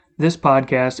This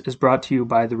podcast is brought to you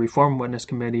by the Reformed Witness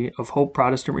Committee of Hope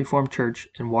Protestant Reformed Church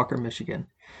in Walker, Michigan.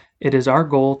 It is our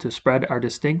goal to spread our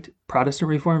distinct Protestant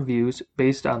Reformed views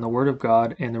based on the Word of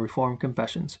God and the Reformed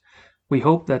Confessions. We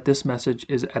hope that this message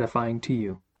is edifying to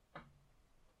you.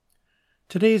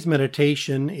 Today's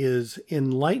meditation is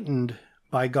Enlightened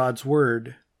by God's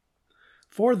Word.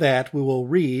 For that, we will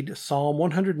read Psalm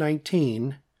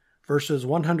 119, verses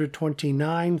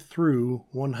 129 through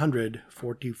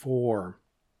 144.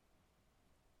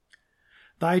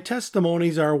 Thy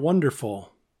testimonies are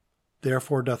wonderful,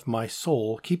 therefore doth my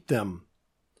soul keep them.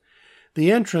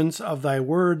 The entrance of thy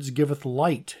words giveth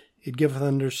light, it giveth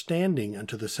understanding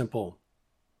unto the simple.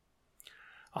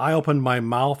 I opened my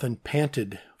mouth and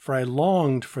panted, for I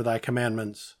longed for thy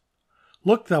commandments.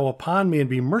 Look thou upon me, and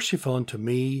be merciful unto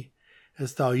me,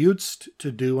 as thou usedst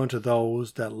to do unto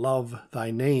those that love thy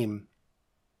name.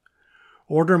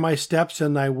 Order my steps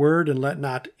in thy word, and let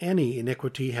not any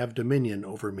iniquity have dominion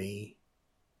over me.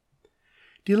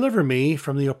 Deliver me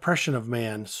from the oppression of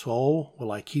man, so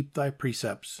will I keep thy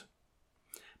precepts.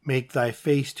 Make thy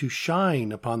face to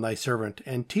shine upon thy servant,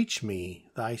 and teach me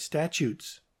thy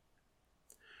statutes.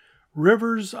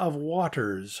 Rivers of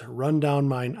waters run down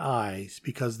mine eyes,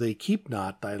 because they keep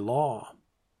not thy law.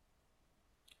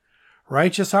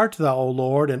 Righteous art thou, O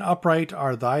Lord, and upright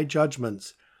are thy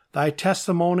judgments. Thy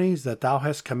testimonies that thou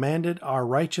hast commanded are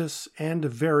righteous and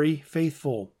very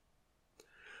faithful.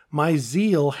 My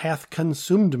zeal hath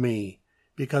consumed me,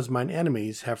 because mine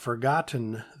enemies have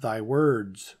forgotten thy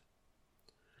words.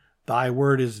 Thy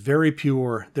word is very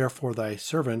pure, therefore thy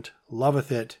servant loveth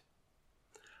it.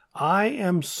 I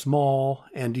am small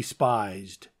and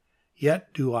despised,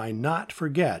 yet do I not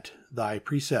forget thy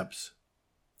precepts.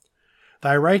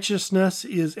 Thy righteousness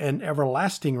is an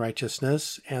everlasting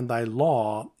righteousness, and thy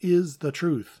law is the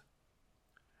truth.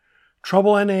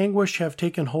 Trouble and anguish have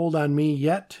taken hold on me,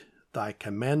 yet thy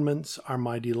commandments are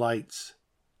my delights.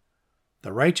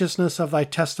 The righteousness of thy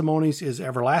testimonies is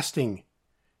everlasting.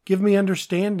 Give me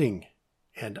understanding,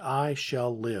 and I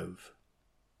shall live.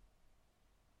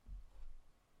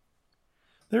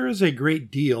 There is a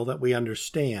great deal that we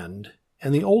understand,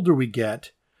 and the older we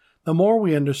get, the more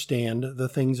we understand the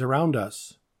things around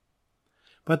us.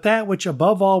 But that which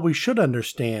above all we should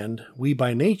understand, we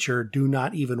by nature do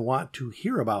not even want to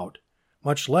hear about,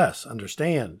 much less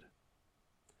understand.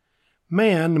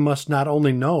 Man must not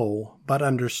only know, but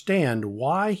understand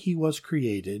why he was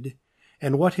created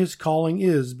and what his calling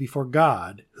is before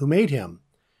God, who made him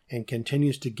and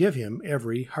continues to give him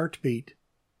every heartbeat.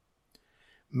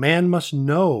 Man must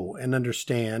know and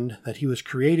understand that he was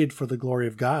created for the glory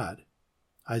of God,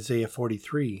 Isaiah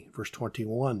 43, verse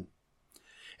 21,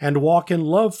 and walk in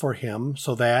love for him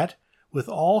so that, with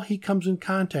all he comes in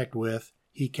contact with,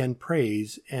 he can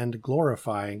praise and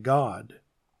glorify God.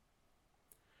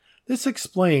 This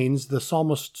explains the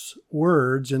psalmist's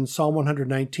words in Psalm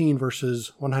 119,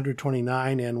 verses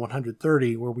 129 and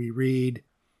 130, where we read,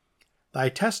 Thy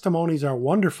testimonies are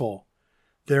wonderful,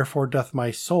 therefore doth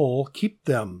my soul keep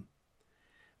them.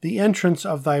 The entrance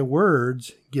of thy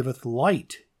words giveth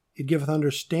light, it giveth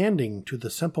understanding to the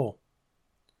simple.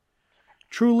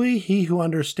 Truly, he who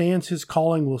understands his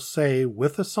calling will say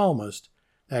with the psalmist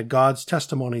that God's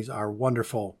testimonies are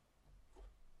wonderful.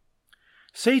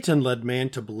 Satan led man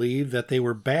to believe that they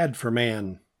were bad for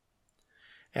man.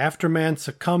 After man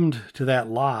succumbed to that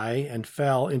lie and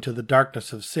fell into the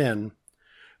darkness of sin,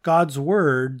 God's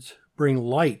words bring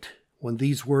light when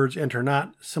these words enter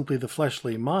not simply the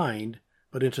fleshly mind,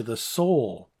 but into the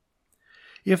soul.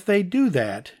 If they do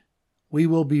that, we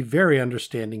will be very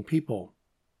understanding people.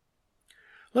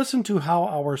 Listen to how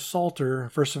our Psalter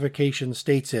versification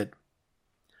states it.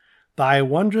 Thy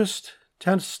wondrous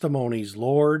testimonies,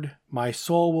 Lord, my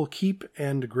soul will keep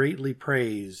and greatly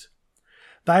praise.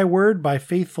 Thy word by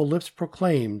faithful lips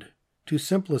proclaimed, to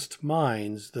simplest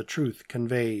minds the truth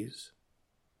conveys.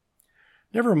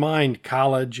 Never mind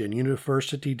college and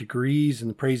university degrees in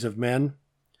the praise of men.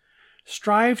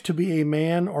 Strive to be a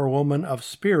man or woman of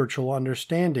spiritual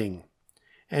understanding,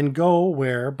 and go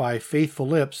where by faithful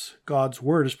lips God's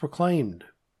word is proclaimed.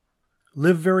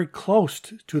 Live very close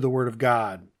to the word of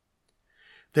God.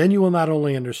 Then you will not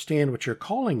only understand what your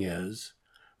calling is,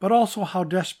 but also how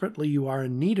desperately you are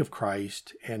in need of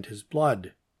Christ and his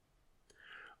blood.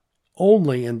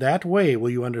 Only in that way will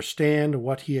you understand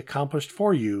what he accomplished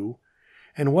for you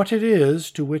and what it is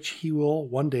to which he will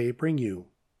one day bring you.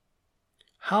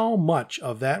 How much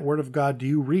of that word of God do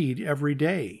you read every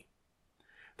day?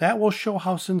 That will show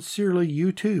how sincerely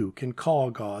you too can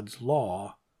call God's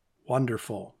law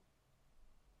wonderful.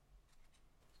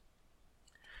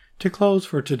 To close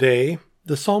for today,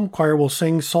 The Psalm Choir will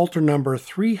sing Psalter number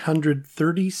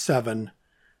 337,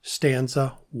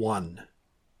 stanza 1.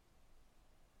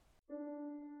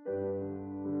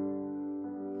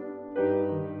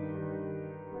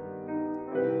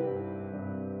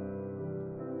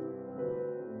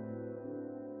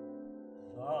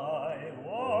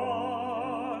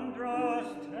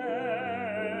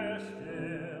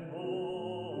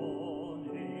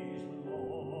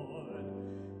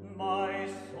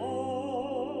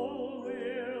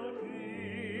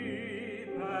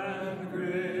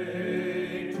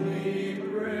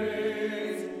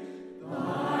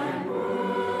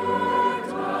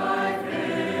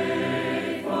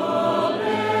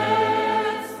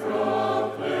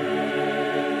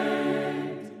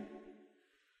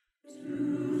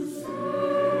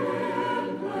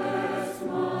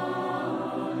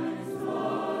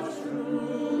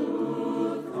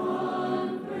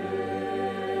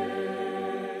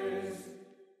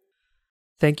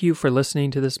 Thank you for listening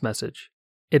to this message.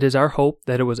 It is our hope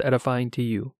that it was edifying to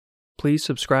you. Please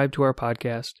subscribe to our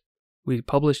podcast. We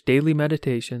publish daily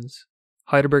meditations,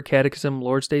 Heidelberg Catechism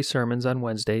Lord's Day sermons on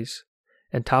Wednesdays,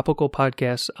 and topical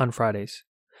podcasts on Fridays.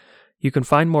 You can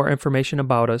find more information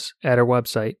about us at our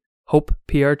website,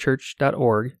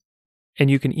 hopeprchurch.org,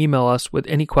 and you can email us with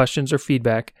any questions or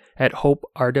feedback at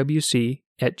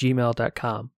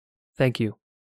hoperwc@gmail.com. Thank you.